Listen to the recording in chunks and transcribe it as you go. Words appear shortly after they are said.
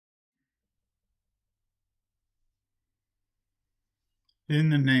In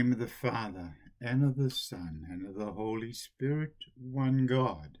the name of the Father, and of the Son, and of the Holy Spirit, one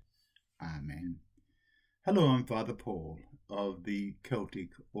God. Amen. Hello, I'm Father Paul of the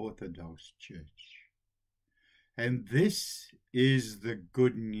Celtic Orthodox Church. And this is the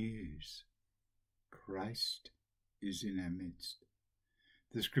good news. Christ is in our midst.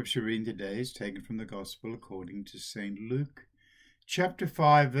 The scripture reading today is taken from the Gospel according to St. Luke, chapter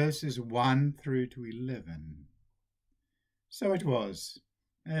 5, verses 1 through to 11. So it was,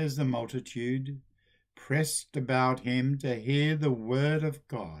 as the multitude pressed about him to hear the word of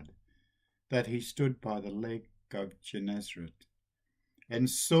God, that he stood by the lake of Gennesaret, and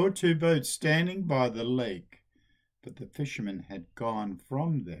saw two boats standing by the lake, but the fishermen had gone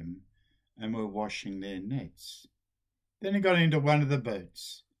from them and were washing their nets. Then he got into one of the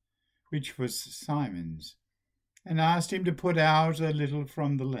boats, which was Simon's, and asked him to put out a little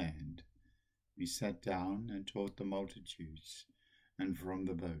from the land. He sat down and taught the multitudes, and from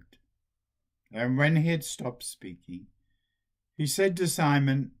the boat. And when he had stopped speaking, he said to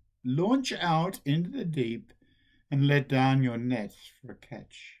Simon, "Launch out into the deep and let down your nets for a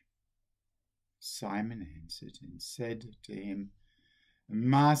catch." Simon answered and said to him,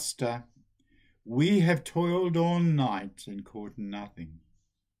 "Master, we have toiled all night and caught nothing.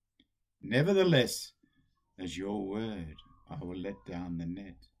 Nevertheless, as your word, I will let down the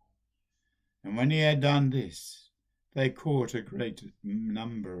net." And when he had done this, they caught a great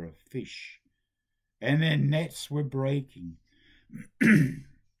number of fish, and their nets were breaking.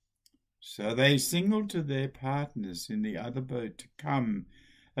 So they signaled to their partners in the other boat to come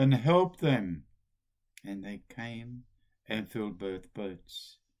and help them. And they came and filled both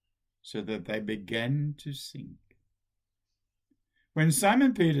boats, so that they began to sink. When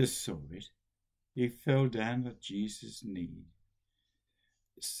Simon Peter saw it, he fell down at Jesus' knees,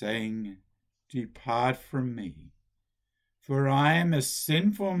 saying, "Depart from me, for I am a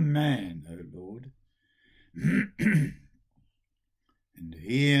sinful man, O Lord." And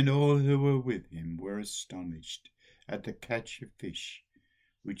he and all who were with him were astonished at the catch of fish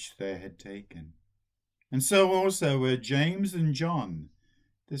which they had taken. And so also were James and John,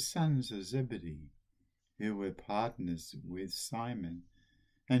 the sons of Zebedee, who were partners with Simon.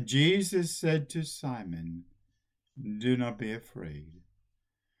 And Jesus said to Simon, "Do not be afraid.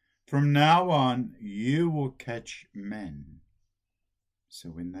 From now on you will catch men." So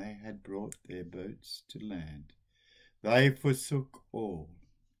when they had brought their boats to land, they forsook all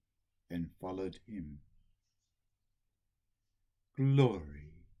and followed him.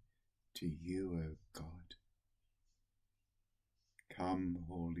 Glory to you, O God. Come,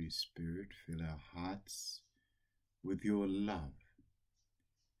 Holy Spirit, fill our hearts with your love.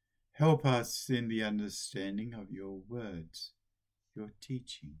 Help us in the understanding of your words, your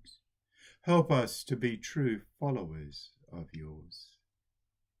teachings. Help us to be true followers of yours.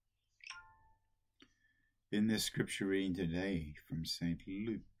 In the scripture reading today from St.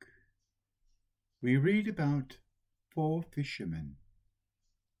 Luke, we read about 4 fishermen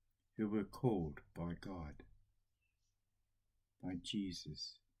who were called by God, by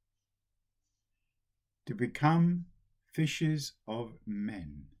Jesus, to become fishers of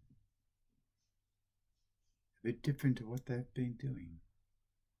men. A bit different to what they've been doing.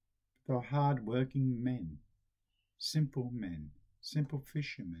 They're hard-working men, simple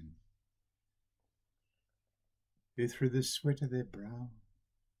fishermen, who through the sweat of their brow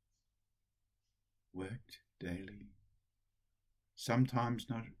worked daily, sometimes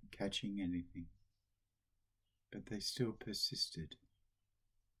not catching anything, but they still persisted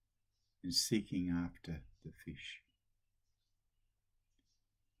in seeking after the fish.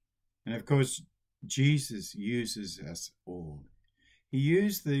 And of course, Jesus uses us all. He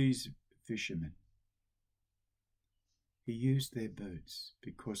used these fishermen. He used their boats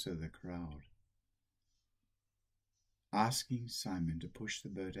because of the crowd, asking Simon to push the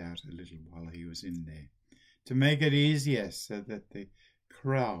boat out a little while he was in there, to make it easier so that the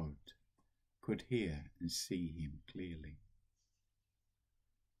crowd could hear and see him clearly.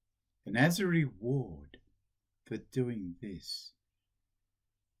 And as a reward for doing this,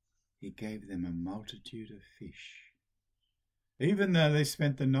 he gave them a multitude of fish, even though they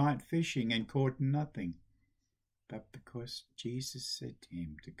spent the night fishing and caught nothing. But because Jesus said to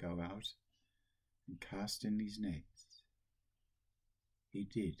him to go out and cast in his nets, he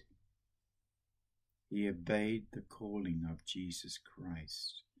did. He obeyed the calling of Jesus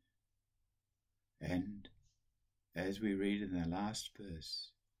Christ. And, as we read in the last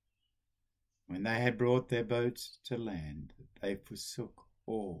verse, when they had brought their boats to land, they forsook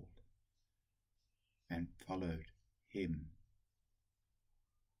all and followed him.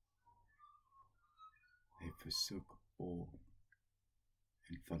 They forsook all.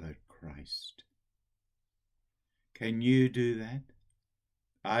 and followed Christ. Can you do that?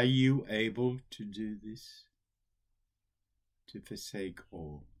 Are you able to do this? To forsake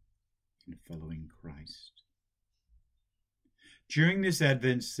all in following Christ. During this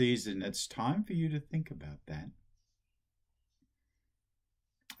Advent season, it's time for you to think about that.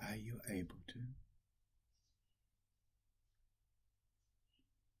 Are you able to?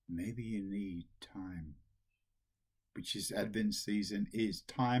 Maybe you need time, which is Advent season is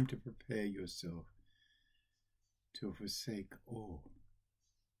time to prepare yourself to forsake all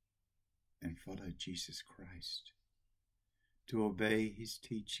and follow Jesus Christ, to obey his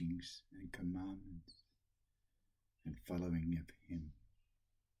teachings and commandments and following of him.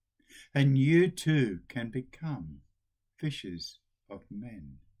 And you too can become fishers of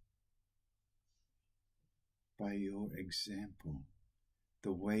men by your example,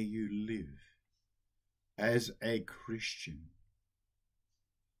 the way you live as a Christian,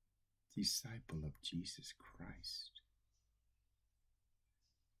 disciple of Jesus Christ.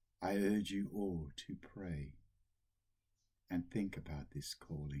 I urge you all to pray and think about this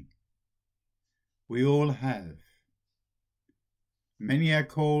calling. We all have. Many are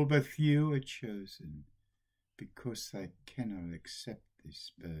called, but few are chosen, because they cannot accept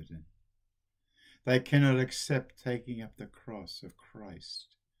this burden. They cannot accept taking up the cross of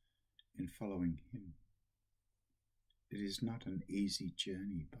Christ and following him. It is not an easy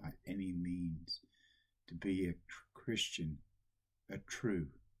journey by any means to be a Christian, a true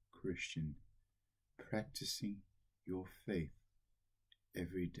Christian, practicing your faith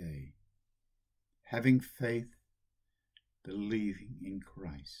every day. Having faith, believing in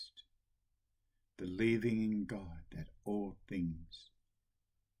Christ, believing in God that all things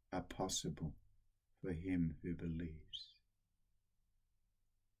are possible for him who believes.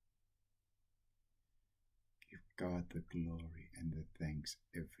 Give God the glory and the thanks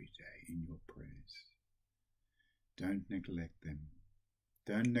every day in your prayers. Don't neglect them.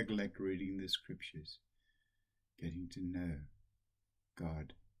 Don't neglect reading the scriptures, getting to know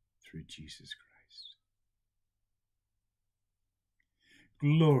God through Jesus Christ.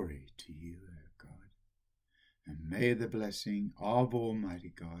 Glory to you, O God, and may the blessing of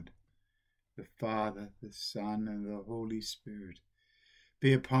Almighty God, the Father, the Son, and the Holy Spirit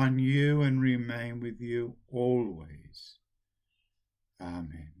be upon you and remain with you always.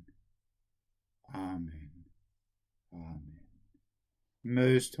 Amen. Amen. Amen.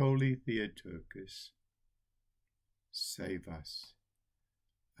 Most Holy Theotokos, save us.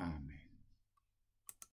 Amen.